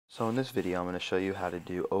So in this video I'm going to show you how to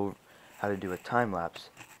do a time lapse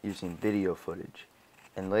using video footage,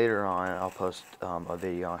 and later on I'll post a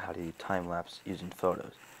video on how to do time lapse using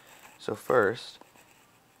photos. So first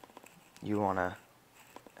you want to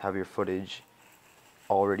have your footage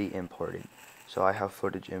already imported. So I have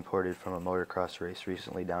footage imported from a motocross race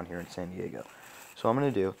recently down here in San Diego. So what I'm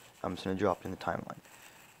going to do, I'm just going to drop it in the timeline.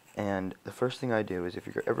 And the first thing I do is, if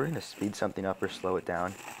you're ever going to speed something up or slow it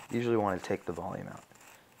down, you usually want to take the volume out.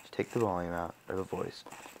 Just take the volume out, or the voice.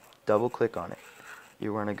 Double click on it.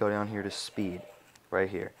 You're going to go down here to speed, right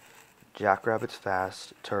here. Jackrabbit's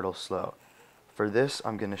fast, turtle slow. For this,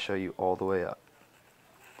 I'm going to show you all the way up.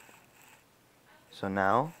 So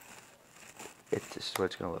now, this is what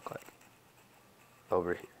it's going to look like.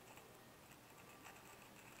 Over here.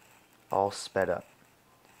 All sped up.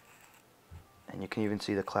 And you can even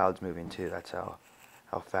see the clouds moving too. That's how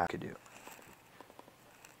fast you could do.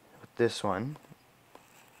 With this one,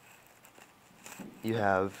 you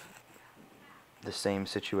have the same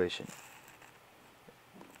situation.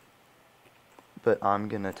 But I'm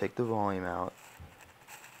going to take the volume out.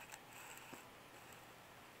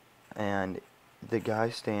 And the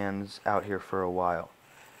guy stands out here for a while,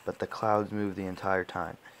 but the clouds move the entire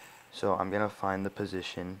time. So I'm going to find the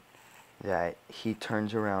position that he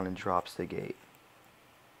turns around and drops the gate.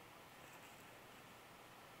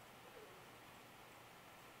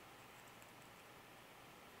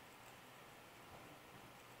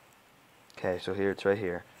 Okay, so here it's right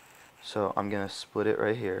here. So I'm going to split it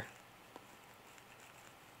right here.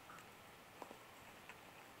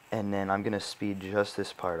 And then I'm going to speed just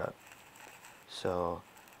this part up. So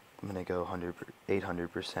I'm going to go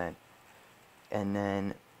 800%. And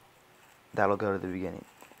then that'll go to the beginning.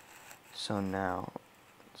 So now,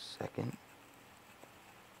 second,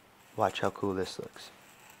 watch how cool this looks.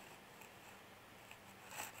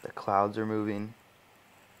 The clouds are moving,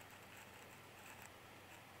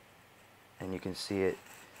 and you can see it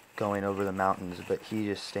going over the mountains, but he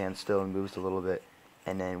just stands still and moves a little bit,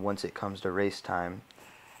 and then once it comes to race time,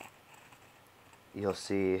 you'll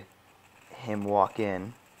see him walk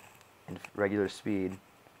in regular speed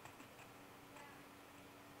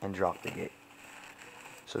and drop the gate.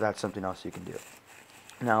 So that's something else you can do.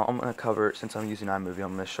 Now I'm going to cover, since I'm using iMovie,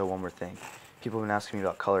 I'm going to show one more thing. People have been asking me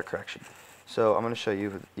about color correction. So I'm going to show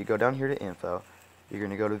you, you go down here to info, you're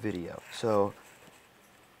going to go to video. So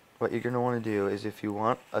what you're going to want to do is, if you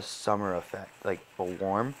want a summer effect, like a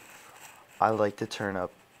warm, I like to turn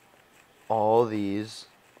up all these,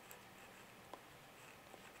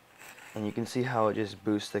 and you can see how it just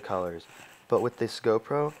boosts the colors. But with this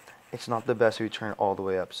GoPro, it's not the best if you turn it all the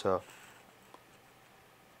way up, so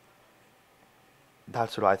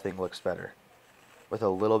that's what I think looks better, with a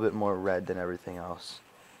little bit more red than everything else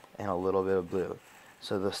and a little bit of blue.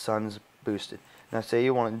 So the sun's boosted. Now say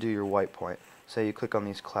you want to do your white point. Say you click on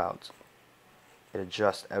these clouds. It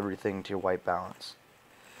adjusts everything to your white balance.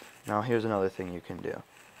 Now here's another thing you can do.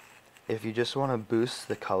 If you just want to boost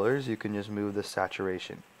the colors, you can just move the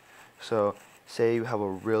saturation. So say you have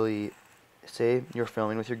say you're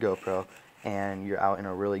filming with your GoPro and you're out in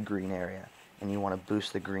a really green area and you want to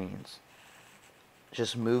boost the greens.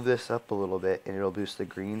 Just move this up a little bit and it'll boost the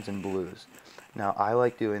greens and blues. Now I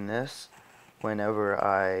like doing this whenever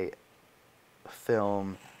I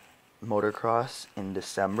film motocross in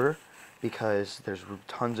December, because there's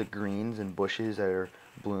tons of greens and bushes that are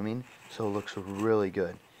blooming, so it looks really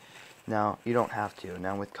good. Now you don't have to.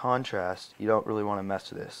 Now with contrast, you don't really want to mess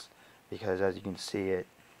with this, because as you can see, it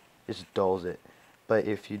just dulls it. But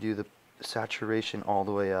if you do the saturation all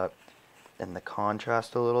the way up and the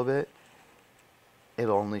contrast a little bit,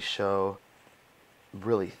 it'll only show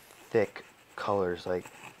really thick colors. Like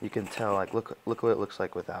you can tell, like look what it looks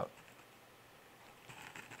like without.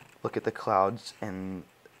 Look at the clouds and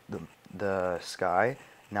the sky.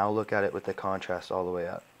 Now look at it with the contrast all the way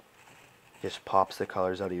up. Just pops the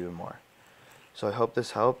colors out even more. So I hope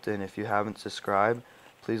this helped, and if you haven't subscribed,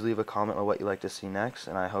 please leave a comment on what you'd like to see next,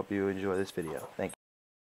 and I hope you enjoy this video. Thank you.